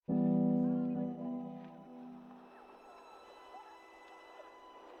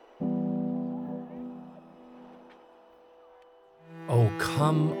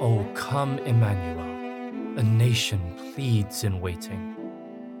O come, Emmanuel. A nation pleads in waiting.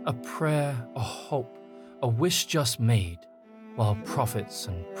 A prayer, a hope, a wish just made, while prophets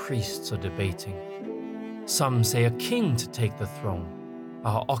and priests are debating. Some say a king to take the throne,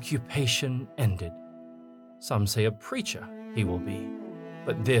 our occupation ended. Some say a preacher he will be,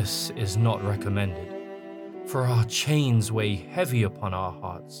 but this is not recommended. For our chains weigh heavy upon our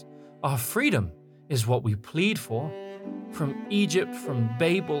hearts. Our freedom is what we plead for. From Egypt, from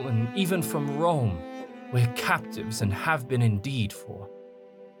Babel, and even from Rome, we're captives and have been indeed for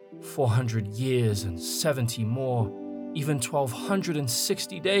 400 years and 70 more, even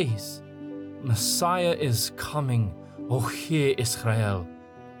 1260 days. Messiah is coming, O hear Israel.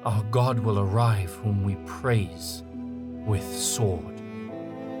 Our God will arrive whom we praise with sword.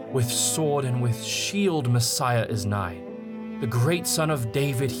 With sword and with shield Messiah is nigh. The great son of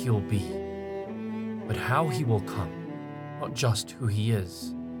David he'll be. But how he will come, not just who he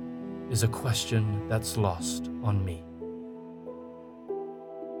is a question that's lost on me.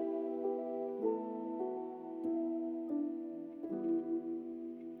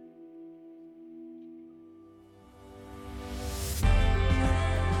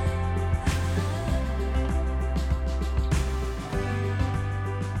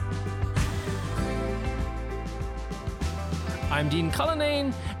 I'm Dean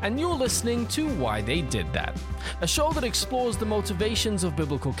Cullinane, and you're listening to Why They Did That, a show that explores the motivations of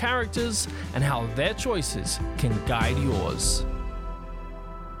biblical characters and how their choices can guide yours.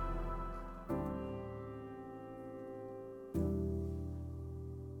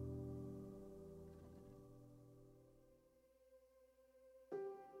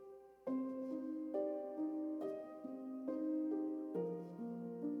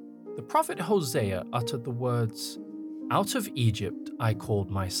 The prophet Hosea uttered the words, "Out of Egypt I called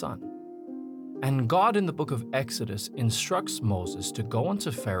my son." And God in the book of Exodus instructs Moses to go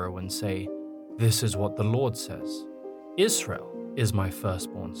unto Pharaoh and say, "This is what the Lord says, Israel is my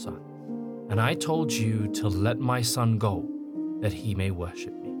firstborn son, and I told you to let my son go, that he may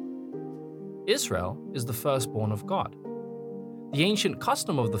worship me." Israel is the firstborn of God. The ancient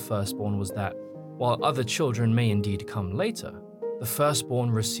custom of the firstborn was that, while other children may indeed come later, the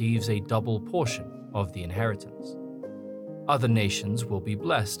firstborn receives a double portion of the inheritance. Other nations will be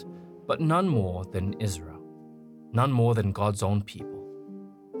blessed, but none more than Israel, none more than God's own people.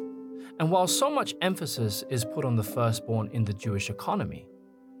 And while so much emphasis is put on the firstborn in the Jewish economy,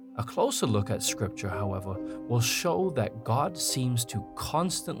 a closer look at Scripture, however, will show that God seems to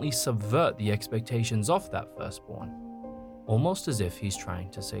constantly subvert the expectations of that firstborn, almost as if he's trying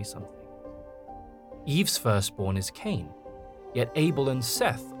to say something. Eve's firstborn is Cain, yet Abel and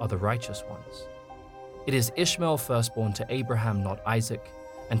Seth are the righteous ones. It is Ishmael firstborn to Abraham, not Isaac,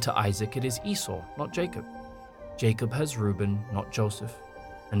 and to Isaac it is Esau, not Jacob. Jacob has Reuben, not Joseph,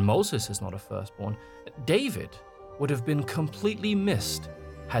 and Moses is not a firstborn. David would have been completely missed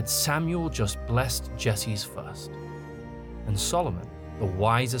had Samuel just blessed Jesse's first. And Solomon, the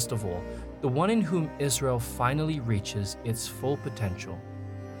wisest of all, the one in whom Israel finally reaches its full potential,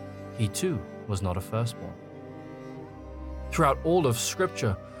 he too was not a firstborn. Throughout all of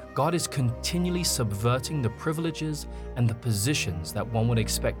Scripture, God is continually subverting the privileges and the positions that one would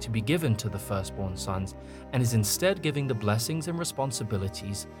expect to be given to the firstborn sons, and is instead giving the blessings and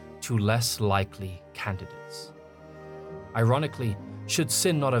responsibilities to less likely candidates. Ironically, should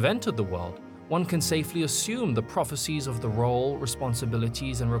sin not have entered the world, one can safely assume the prophecies of the role,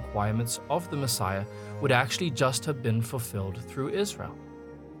 responsibilities, and requirements of the Messiah would actually just have been fulfilled through Israel.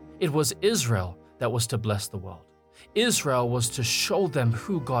 It was Israel that was to bless the world. Israel was to show them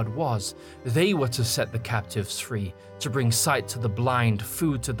who God was. They were to set the captives free, to bring sight to the blind,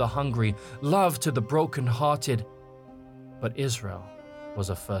 food to the hungry, love to the brokenhearted. But Israel was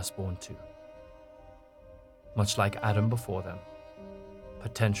a firstborn too. Much like Adam before them,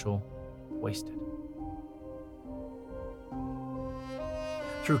 potential wasted.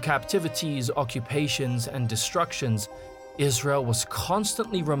 Through captivities, occupations, and destructions, Israel was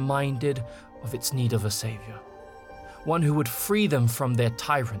constantly reminded of its need of a savior. One who would free them from their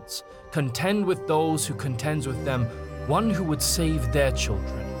tyrants, contend with those who contends with them, one who would save their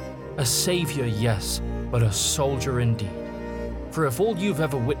children. A savior, yes, but a soldier indeed. For if all you've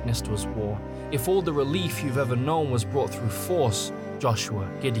ever witnessed was war, if all the relief you've ever known was brought through force, Joshua,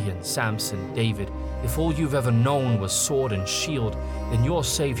 Gideon, Samson, David, if all you've ever known was sword and shield, then your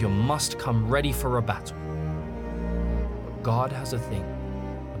savior must come ready for a battle. But God has a thing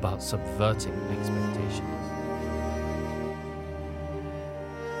about subverting expectations.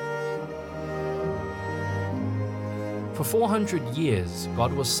 For 400 years,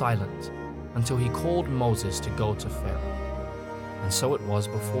 God was silent until he called Moses to go to Pharaoh. And so it was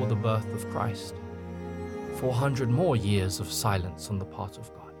before the birth of Christ. 400 more years of silence on the part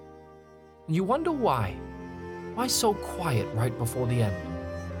of God. And you wonder why? Why so quiet right before the end?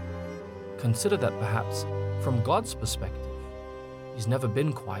 Consider that perhaps, from God's perspective, He's never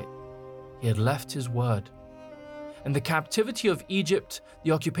been quiet. He had left His word. And the captivity of Egypt,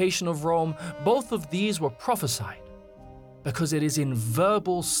 the occupation of Rome, both of these were prophesied, because it is in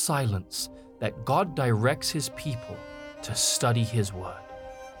verbal silence that God directs His people to study His word.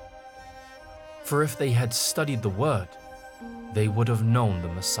 For if they had studied the word, they would have known the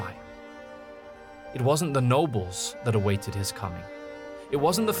Messiah. It wasn't the nobles that awaited His coming. It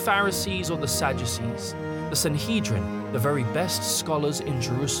wasn't the Pharisees or the Sadducees. The Sanhedrin, the very best scholars in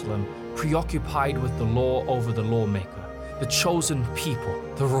Jerusalem, preoccupied with the law over the lawmaker, the chosen people,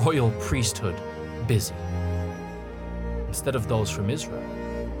 the royal priesthood, busy. Instead of those from Israel,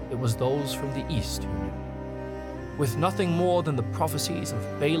 it was those from the east who knew. With nothing more than the prophecies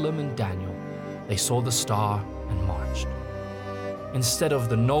of Balaam and Daniel, they saw the star and marched. Instead of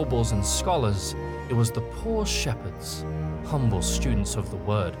the nobles and scholars, it was the poor shepherds, humble students of the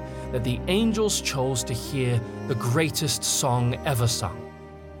word, that the angels chose to hear the greatest song ever sung.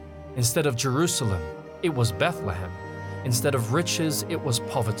 Instead of Jerusalem, it was Bethlehem. Instead of riches, it was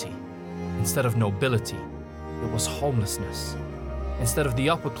poverty. Instead of nobility, it was homelessness. Instead of the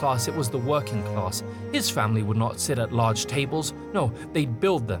upper class, it was the working class. His family would not sit at large tables. No, they'd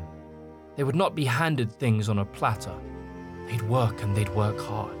build them. They would not be handed things on a platter. They'd work, and they'd work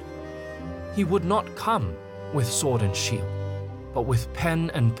hard. He would not come with sword and shield, but with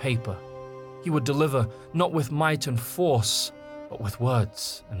pen and paper. He would deliver not with might and force, but with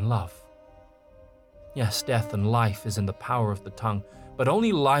words and love. Yes, death and life is in the power of the tongue, but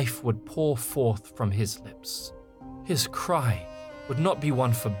only life would pour forth from His lips. His cry would not be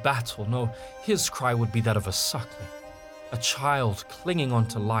one for battle. No, His cry would be that of a suckling, a child clinging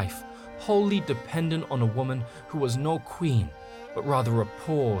onto life, wholly dependent on a woman who was no queen, but rather a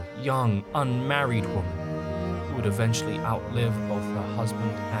poor, young, unmarried woman who would eventually outlive both her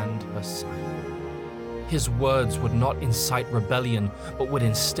husband and her son. His words would not incite rebellion, but would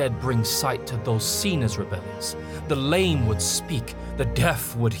instead bring sight to those seen as rebellious. The lame would speak, the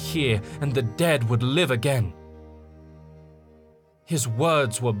deaf would hear, and the dead would live again. His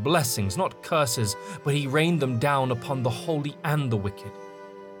words were blessings, not curses, but He rained them down upon the holy and the wicked.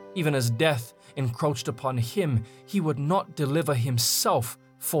 Even as death encroached upon Him, He would not deliver Himself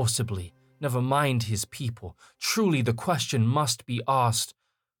forcibly, never mind His people. Truly, the question must be asked,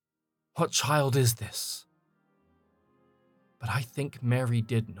 what child is this? But I think Mary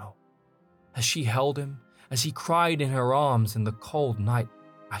did know. As she held Him, as He cried in her arms in the cold night,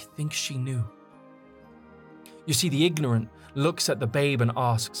 I think she knew. You see, the ignorant looks at the babe and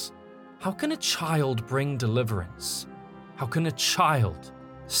asks, how can a child bring deliverance? How can a child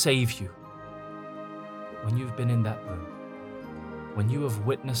save you? But when you've been in that room, when you have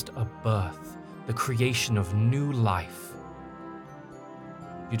witnessed a birth, the creation of new life,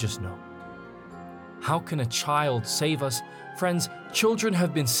 you just know. How can a child save us? Friends, children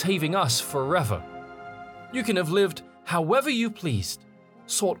have been saving us forever. You can have lived however you pleased,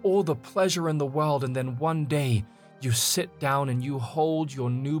 sought all the pleasure in the world, and then one day you sit down and you hold your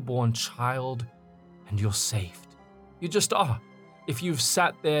newborn child and you're saved. You just are. If you've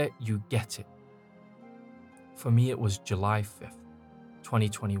sat there, you get it. For me, it was July 5th,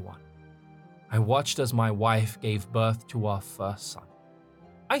 2021. I watched as my wife gave birth to our first son.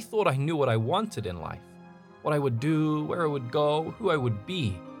 I thought I knew what I wanted in life, what I would do, where I would go, who I would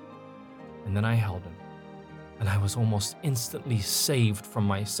be. And then I held him, and I was almost instantly saved from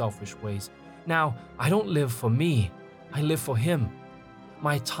my selfish ways. Now, I don't live for me, I live for Him.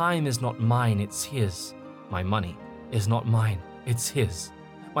 My time is not mine, it's His. My money is not mine, it's His.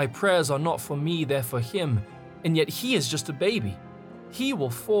 My prayers are not for me, they're for Him. And yet He is just a baby. He will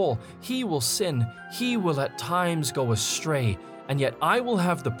fall, He will sin, He will at times go astray, and yet I will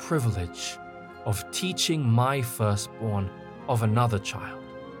have the privilege of teaching my firstborn of another child,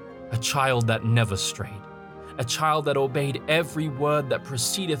 a child that never strayed, a child that obeyed every word that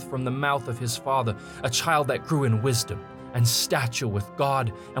proceedeth from the mouth of his father, a child that grew in wisdom and stature with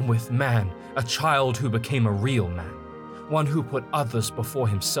God and with man, a child who became a real man, one who put others before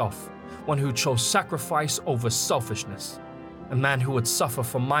himself, one who chose sacrifice over selfishness, a man who would suffer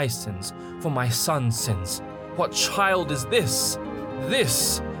for my sins, for my son's sins. What child is this?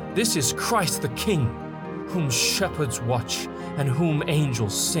 This is Christ the King, whom shepherds watch and whom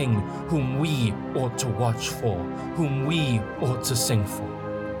angels sing, whom we ought to watch for, whom we ought to sing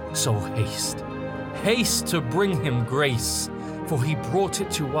for. So haste to bring Him grace, for He brought it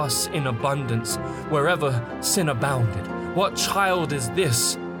to us in abundance. Wherever sin abounded, What child is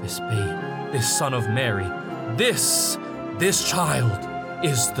this? This babe, this son of Mary. This child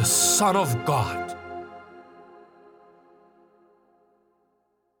is the Son of God.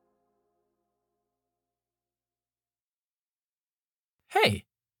 Hey.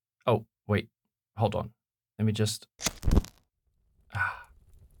 Oh, wait. Hold on. Let me just...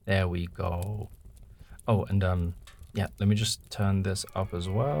 there we go. Oh, and yeah, let me just turn this up as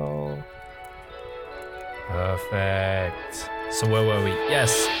well. Perfect. So where were we?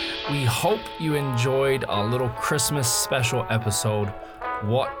 Yes, we hope you enjoyed our little Christmas special episode,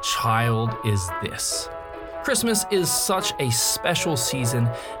 What Child Is This? Christmas is such a special season,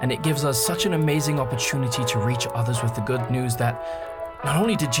 and it gives us such an amazing opportunity to reach others with the good news that not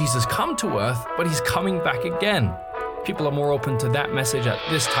only did Jesus come to earth, but he's coming back again. People are more open to that message at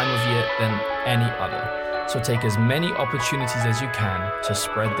this time of year than any other. So take as many opportunities as you can to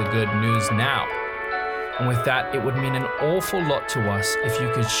spread the good news now. And with that, it would mean an awful lot to us if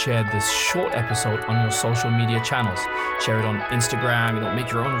you could share this short episode on your social media channels. Share it on Instagram,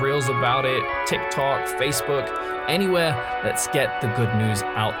 make your own reels about it, TikTok, Facebook, anywhere. Let's get the good news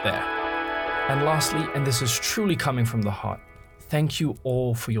out there. And lastly, and this is truly coming from the heart, thank you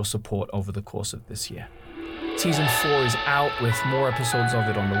all for your support over the course of this year. Season 4 is out with more episodes of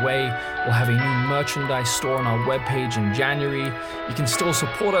it on the way. We'll have a new merchandise store on our webpage in January. You can still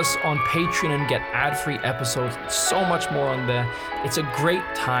support us on Patreon and get ad-free episodes and so much more on there. It's a great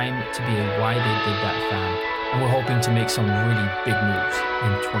time to be a Why They Did That fan, and we're hoping to make some really big moves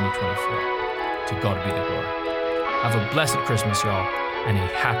in 2024. To God be the glory. Have a blessed Christmas, y'all, and a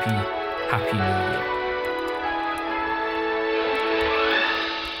happy, happy New Year.